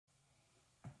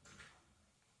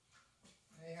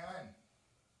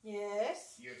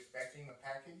Yes? You expecting a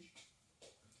package?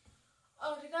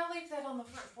 Oh, did I leave that on the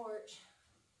front porch?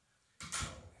 I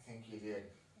think you did.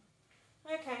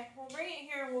 Okay, well bring it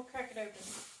here and we'll crack it open.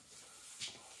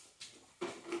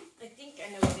 I think I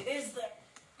know what it is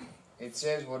though. It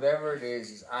says whatever it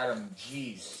is item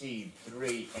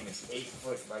GC3 and it's 8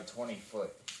 foot by 20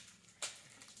 foot.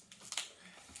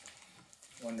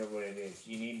 Wonder what it is.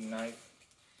 You need a knife?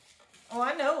 Oh,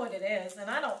 I know what it is, and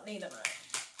I don't need a knife.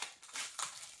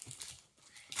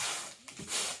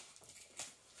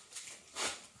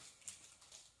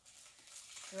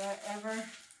 Do I ever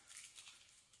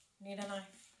need a knife?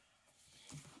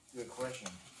 Good question.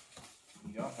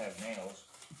 You don't have nails.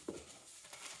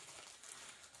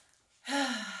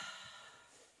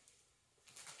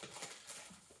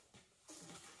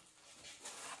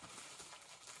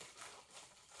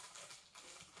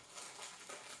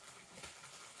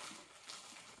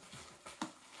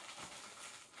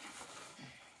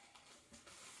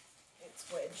 It's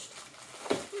wedged.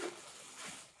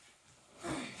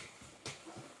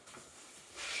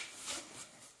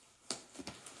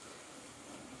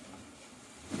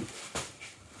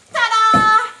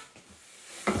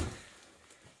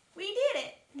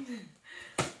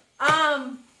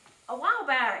 A while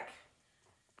back,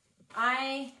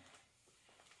 I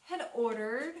had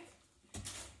ordered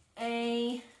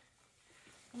a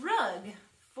rug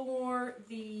for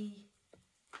the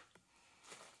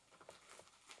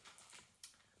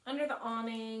under the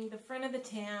awning, the front of the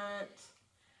tent.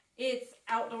 It's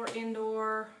outdoor,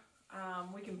 indoor.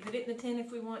 We can put it in the tent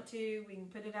if we want to. We can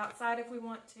put it outside if we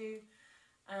want to,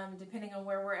 depending on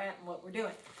where we're at and what we're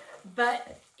doing.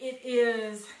 But it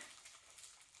is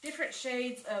different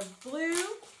shades of blue.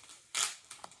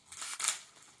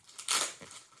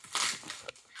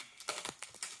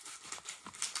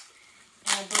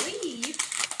 And I believe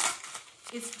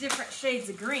it's different shades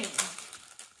of green.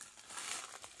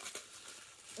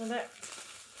 And that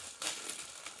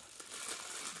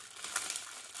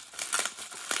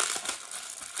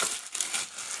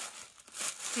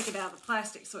take it out of the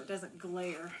plastic so it doesn't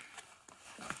glare.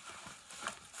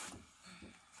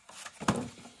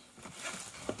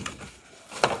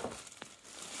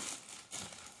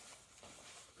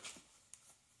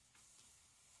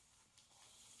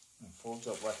 Folds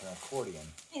up like an accordion.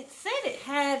 It said it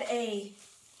had a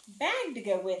bag to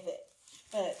go with it,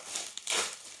 but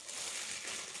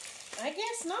I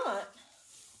guess not.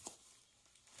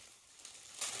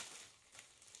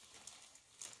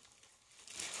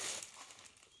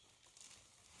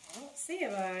 I don't see a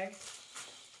bag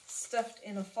stuffed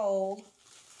in a fold.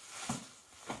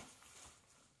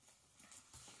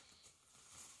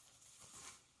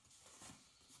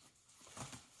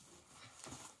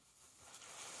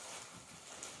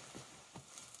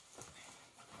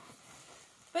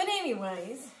 But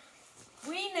anyways,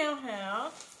 we now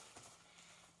have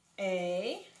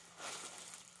a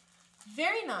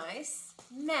very nice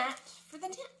mat for the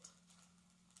tent.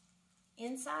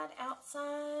 Inside,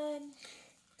 outside.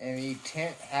 And the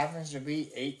tent happens to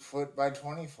be 8 foot by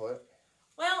 20 foot.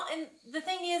 Well, and the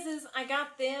thing is I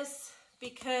got this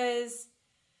because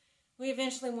we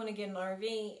eventually want to get an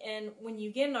RV. And when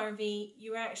you get an RV,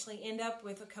 you actually end up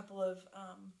with a couple of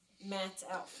mats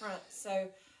out front. So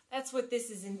that's what this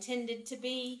is intended to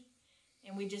be.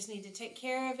 And we just need to take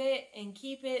care of it and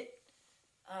keep it.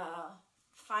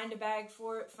 Find a bag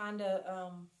for it. Find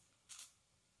a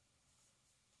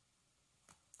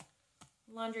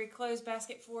laundry clothes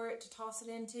basket for it to toss it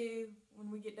into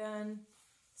when we get done,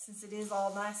 since it is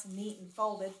all nice and neat and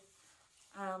folded.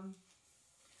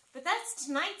 But that's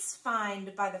tonight's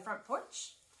find by the front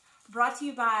porch, brought to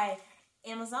you by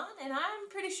Amazon, and I'm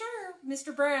pretty sure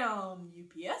Mr. Brown,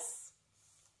 UPS.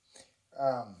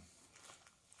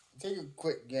 Take a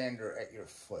quick gander at your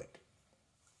foot.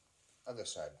 Other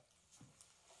side.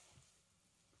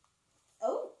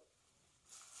 Oh,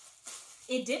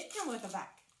 it did come with a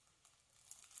back.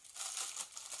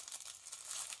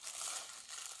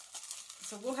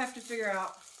 So we'll have to figure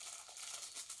out.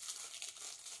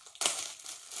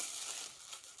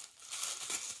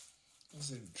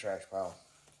 This is a trash pile.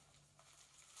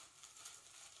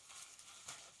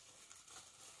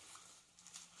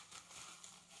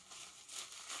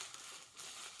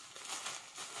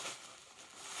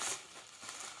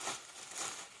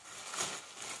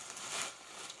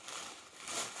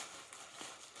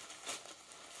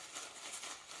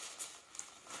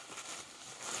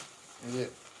 Does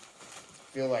it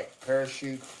feel like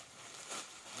parachute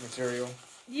material?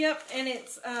 Yep, and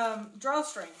it's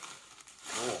drawstring.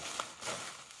 Cool.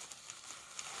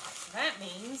 So that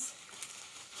means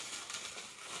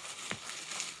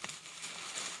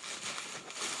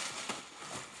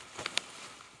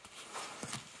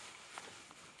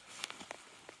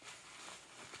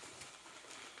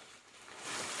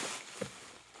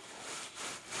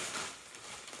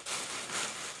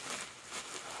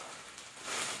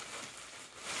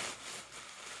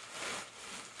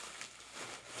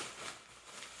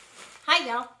Hi,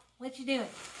 y'all. What you doing?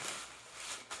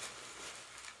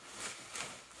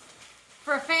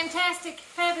 For a fantastic,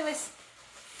 fabulous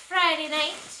Friday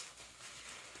night.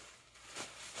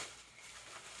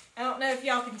 I don't know if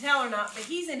y'all can tell or not, but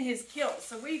he's in his kilt.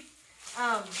 So we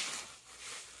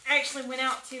actually went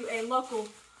out to a local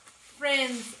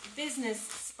friend's business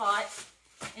spot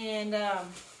and had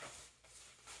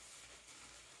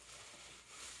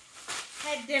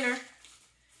dinner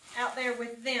out there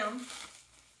with them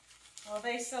while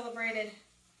they celebrated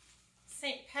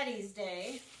St. Patty's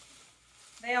Day.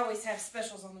 They always have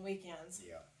specials on the weekends.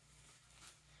 Yeah.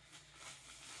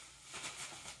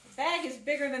 The bag is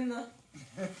bigger than the...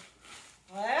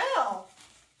 Well.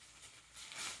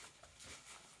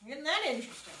 Isn't that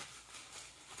interesting?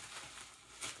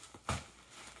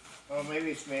 Well,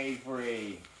 maybe it's made for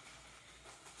a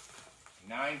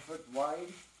 9 foot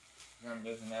wide.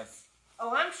 Doesn't that...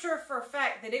 Oh, I'm sure for a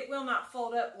fact that it will not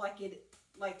fold up like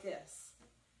this.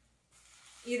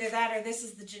 Either that or this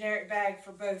is the generic bag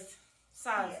for both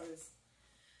sizes.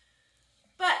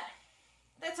 Yeah. But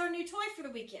that's our new toy for the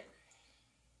weekend.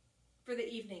 For the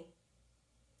evening.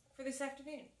 For this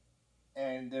afternoon.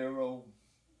 And there will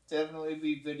definitely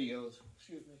be videos.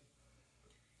 Excuse me.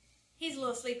 He's a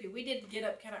little sleepy. We did get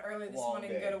up kind of early this morning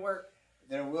to go to work.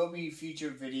 There will be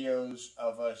featured videos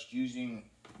of us using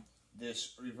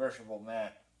this reversible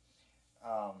mat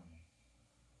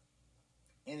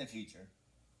in the future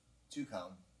to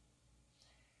come.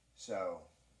 So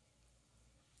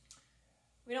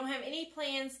we don't have any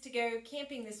plans to go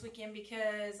camping this weekend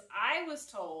because I was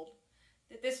told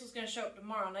that this was going to show up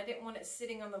tomorrow, and I didn't want it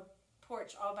sitting on the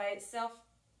porch all by itself,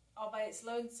 all by its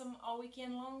lonesome all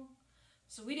weekend long.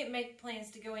 So we didn't make plans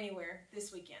to go anywhere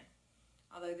this weekend.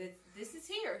 Although this is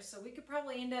here, so we could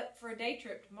probably end up for a day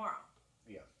trip tomorrow.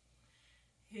 Yeah.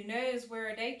 Who knows where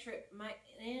a day trip might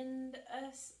end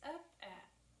us up at.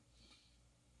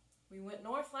 We went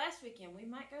north last weekend. We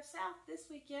might go south this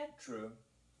weekend. True.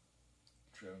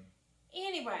 True.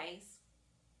 Anyways,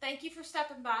 thank you for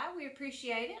stopping by. We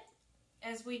appreciate it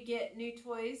as we get new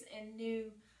toys and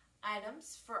new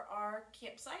items for our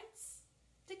campsites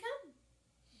to come.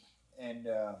 And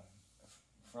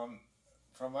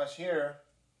from us here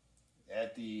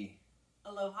at the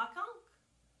Aloha Conch.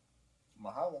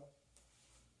 Mahalo.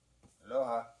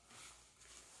 Aloha.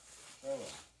 Aloha.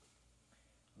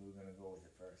 Who's going to go with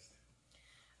it first?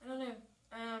 I don't know.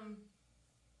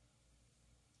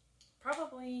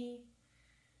 Probably...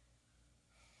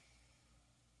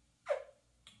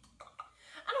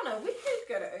 I don't know. We could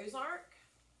go to Ozark.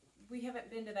 We haven't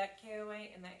been to that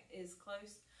KOA, and that is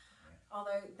close. Yeah.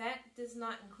 Although that does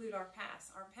not include our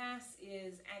pass. Our pass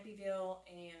is Abbeville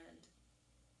and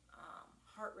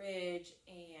Hartridge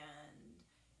and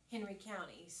Henry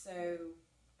County. So,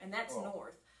 and that's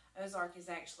north. Ozark is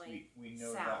actually we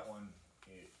know south. That one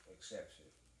accepts it.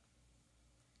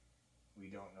 We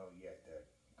don't know yet that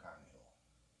Cotton Hill.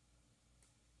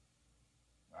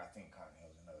 I think Cotton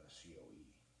Hill is another COE.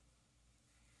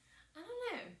 I don't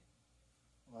know.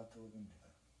 We'll have to look into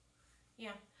that.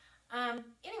 Yeah.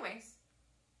 Anyways,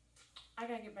 I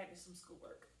gotta get back to some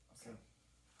schoolwork. Okay.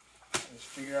 Just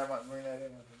figure I might bring that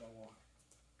in after I walk.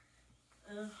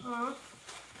 Uh-huh.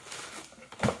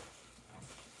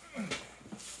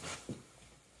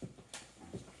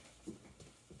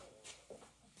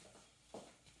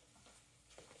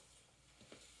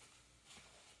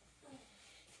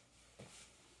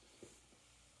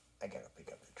 I gotta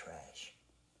pick up the trash.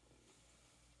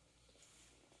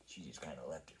 She just kind of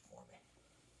left it for me.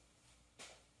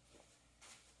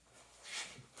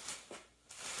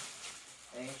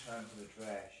 Thanks, son, for the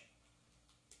trash.